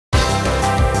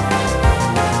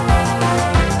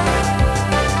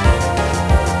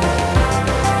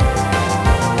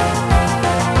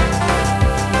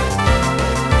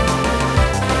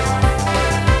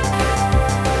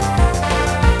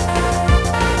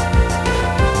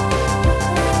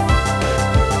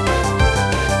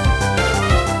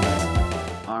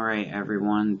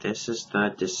this is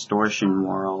the Distortion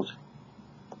World.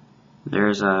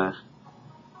 There's no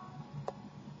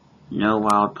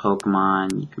wild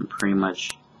Pokemon. You can pretty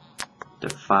much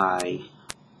defy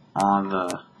all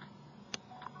the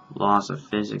laws of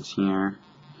physics here.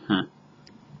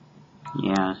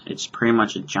 Yeah, it's pretty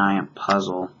much a giant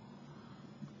puzzle.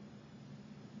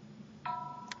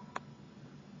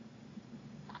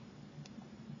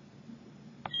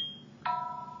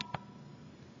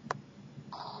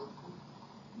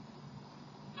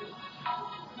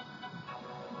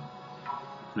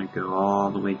 I'm gonna go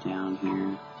all the way down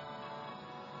here.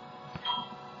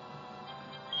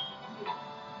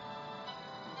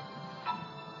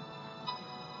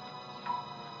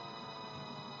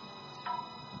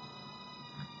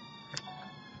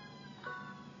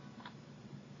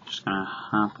 Just gonna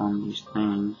hop on these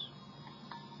things.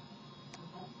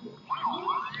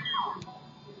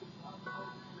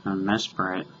 A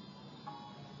Mesprit.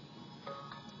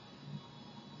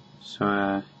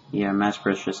 So, yeah,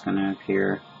 Mesprit's just gonna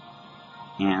appear.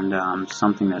 And,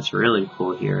 something that's really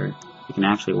cool here, you can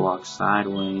actually walk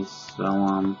sideways,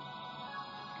 so,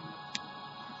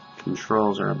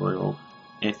 controls are a little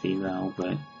iffy though,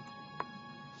 but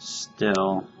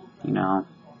still, you know.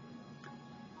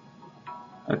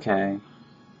 Okay.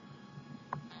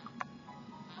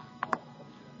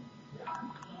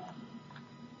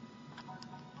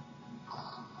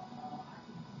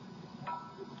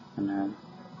 I'm gonna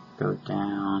go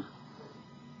down.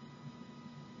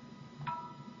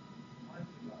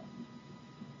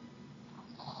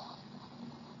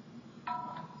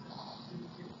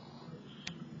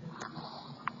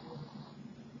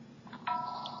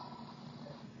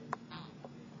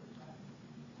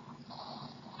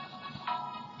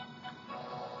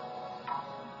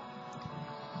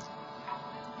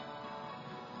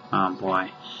 Oh boy.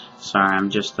 Sorry, I'm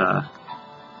just, going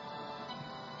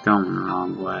the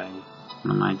wrong way.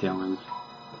 What am I doing?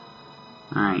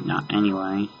 Alright, now,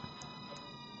 anyway.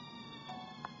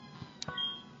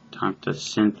 Talk to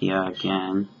Cynthia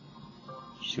again.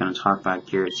 She's gonna talk about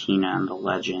Giratina and the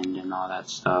legend and all that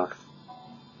stuff.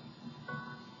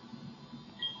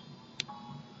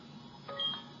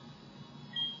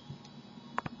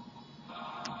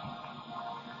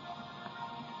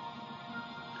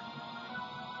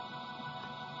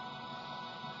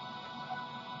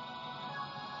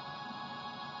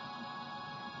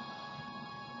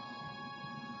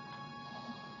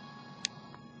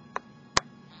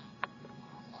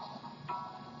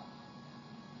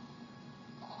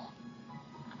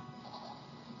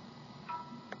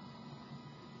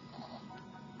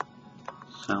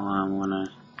 So I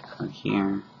wanna go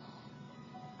here.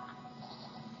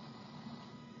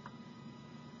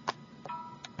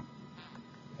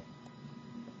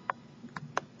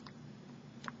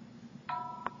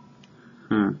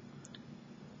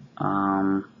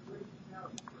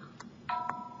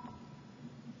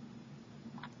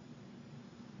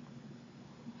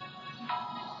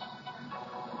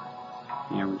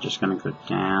 Yeah, we're just gonna go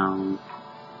down.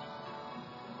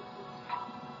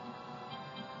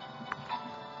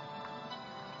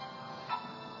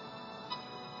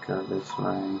 Go this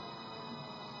way.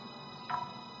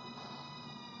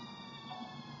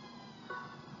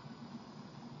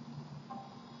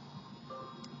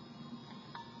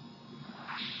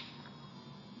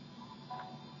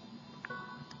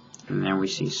 And then we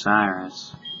see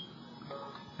Cyrus.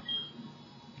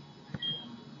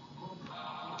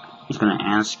 He's gonna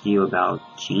ask you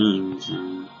about genes,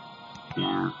 and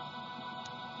yeah.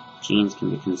 Genes can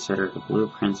be considered the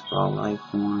blueprints of all life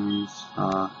forms.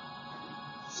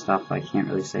 Stuff I can't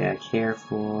really say I care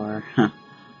for, to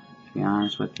be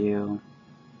honest with you.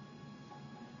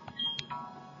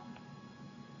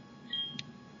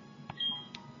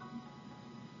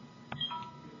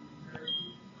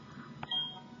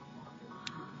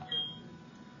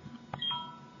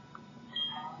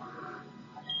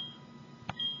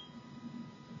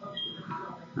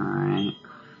 Alright.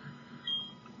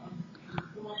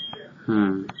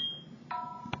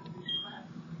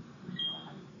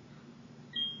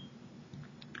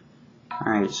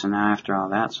 Alright, so now after all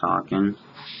that talking,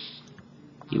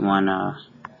 you wanna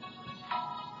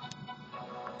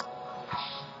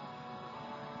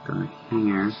go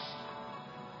here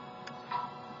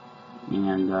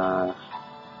and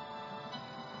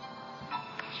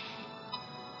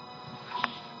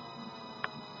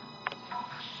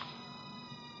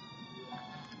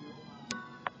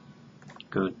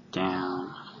go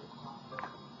down.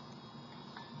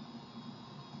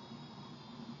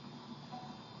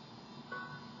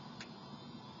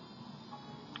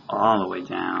 All the way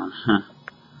down.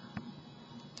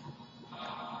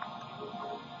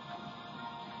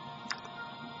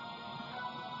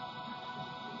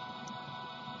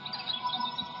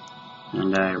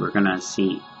 we're gonna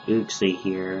see Uxie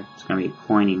here. It's gonna be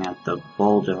pointing at the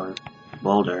boulder,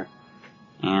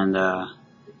 and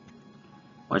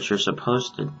what you're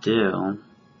supposed to do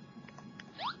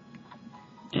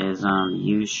is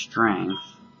use strength,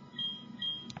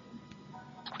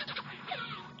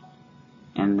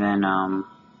 and then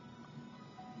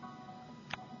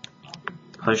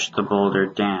push the boulder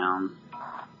down.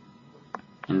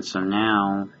 And so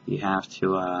now you have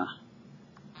to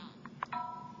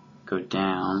go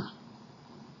down.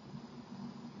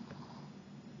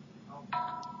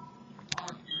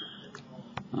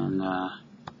 And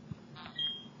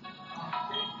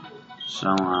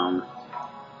so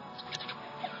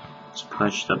let's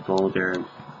push the boulder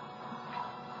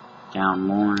down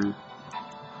more, and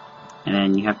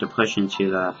then you have to push into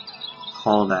the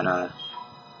hole that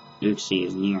Uxie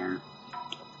is near.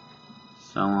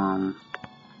 So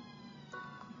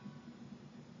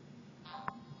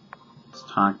let's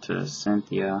talk to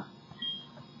Cynthia.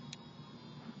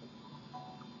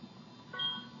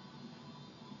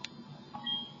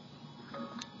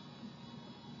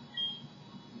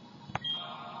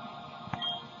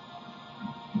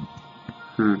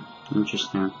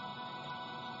 Interesting.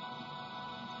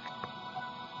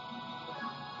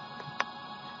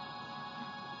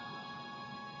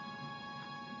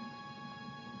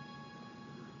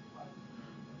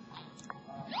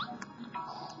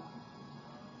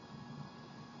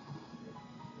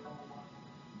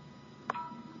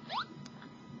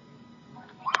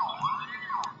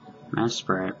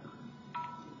 Mesperate.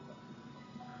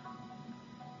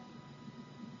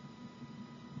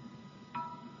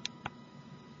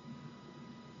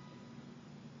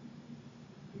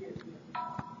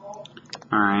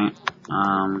 Alright,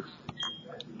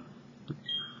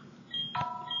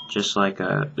 just like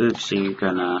Uxie, you're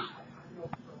gonna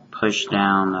push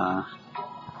down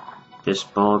this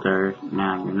boulder.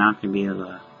 Now you're not gonna be able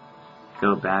to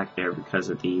go back there because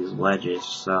of these ledges,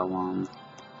 so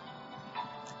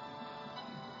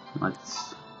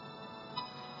let's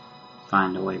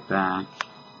find a way back.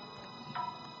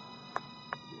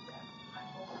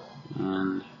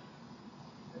 And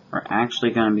we're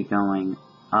actually gonna be going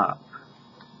up.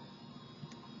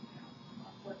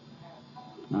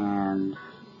 And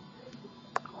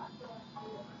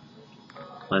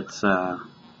let's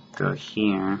go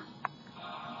here,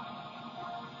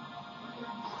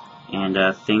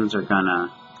 and things are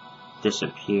gonna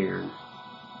disappear.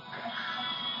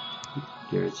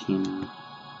 Giratina.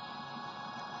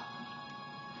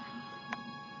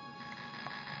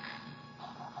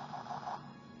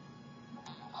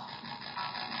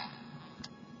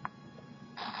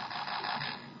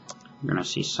 You're gonna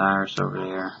see Cyrus over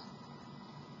there.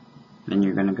 Then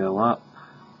you're gonna go up.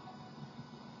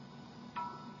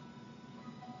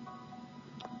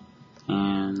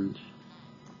 And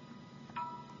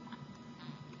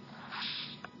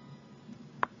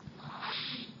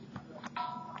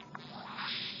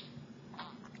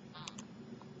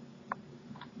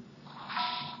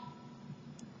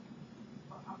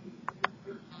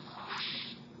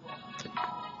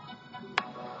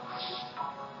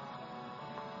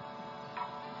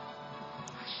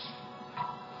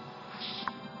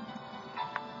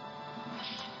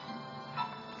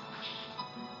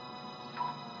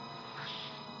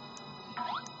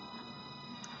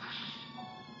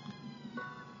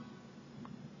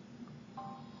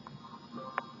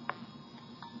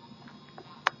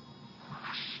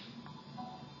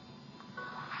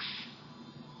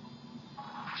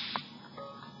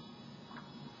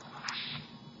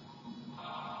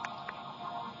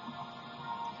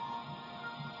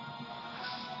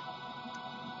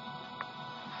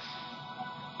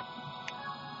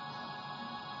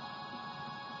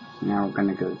now we're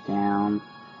gonna go down.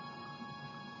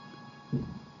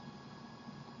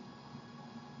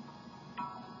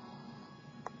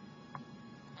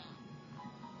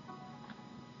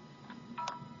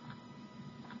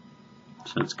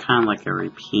 So it's kind of like a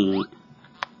repeat,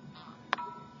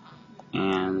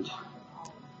 and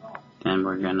then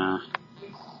we're gonna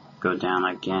go down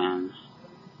again.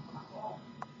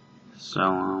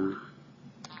 So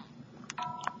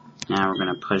now we're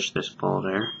gonna push this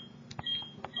boulder.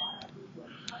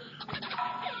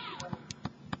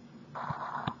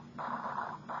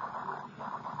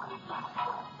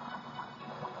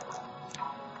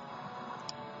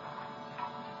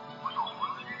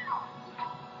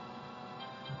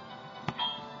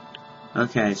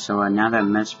 Okay, so now that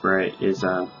Mesperate is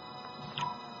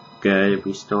good,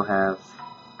 we still have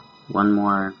one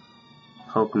more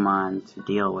Pokemon to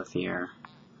deal with here,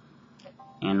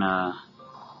 and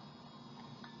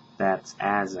that's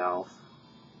Azelf.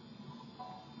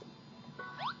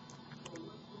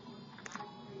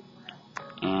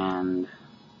 and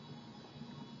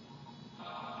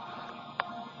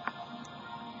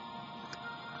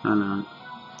oh no,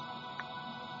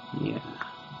 yeah,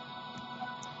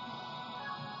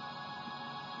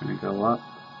 gonna go up.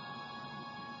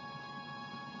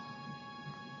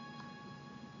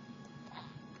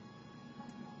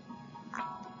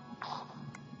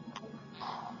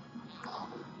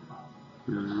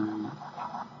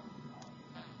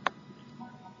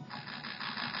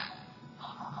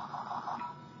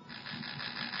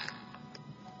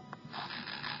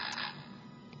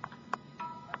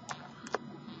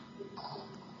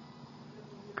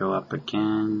 Go up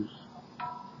again.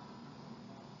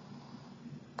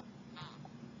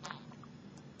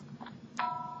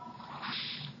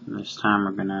 And this time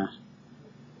we're gonna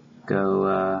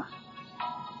go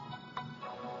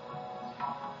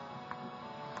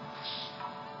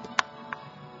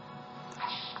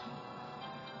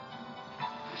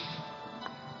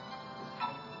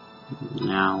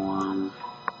now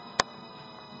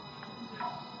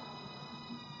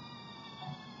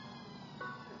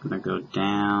I'm gonna go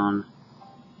down,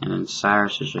 and then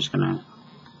Cyrus is just gonna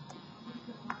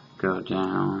go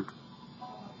down.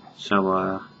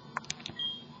 So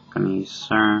gonna use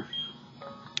Surf,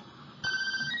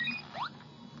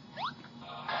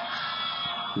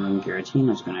 and then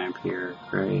Giratina's gonna appear.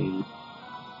 Great.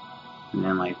 And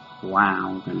then like,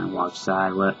 wow, we're gonna walk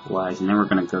sidewise, and then we're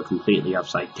gonna go completely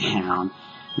upside down.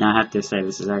 Now I have to say,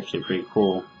 this is actually pretty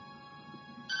cool.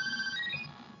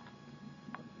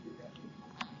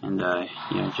 And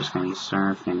yeah, just gonna use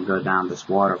Surf and go down this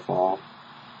waterfall.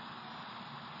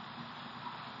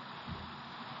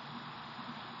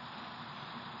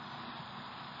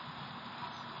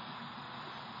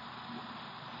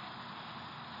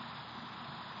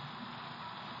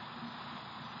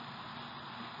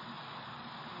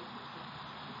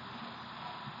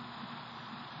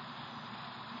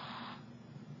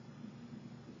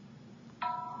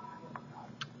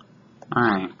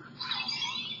 Alright.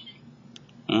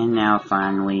 And now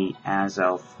finally,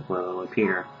 Azelf will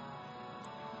appear.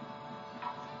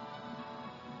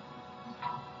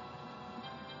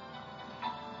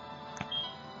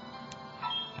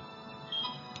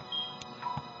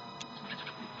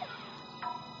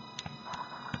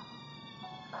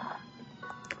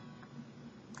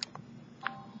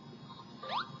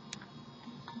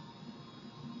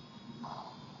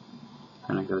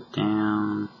 Gonna go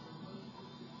down.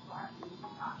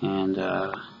 And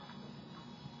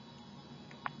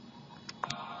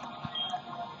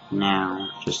now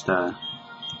just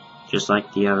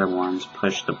like the other ones,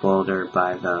 push the boulder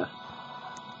by the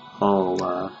hole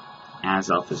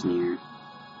Azelf is near.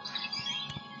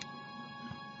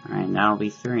 Alright, that'll be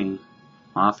 3.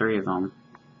 All 3 of them.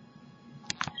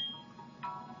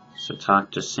 So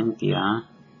talk to Cynthia,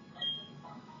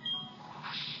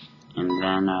 and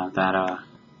then that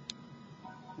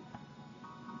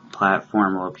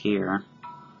platform will appear,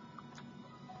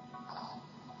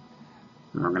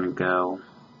 and we're gonna go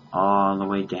all the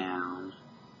way down,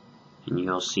 and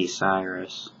you'll see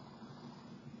Cyrus.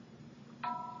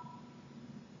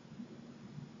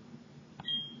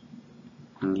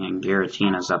 And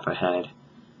Giratina's up ahead.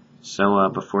 So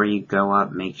before you go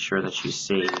up, make sure that you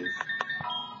save.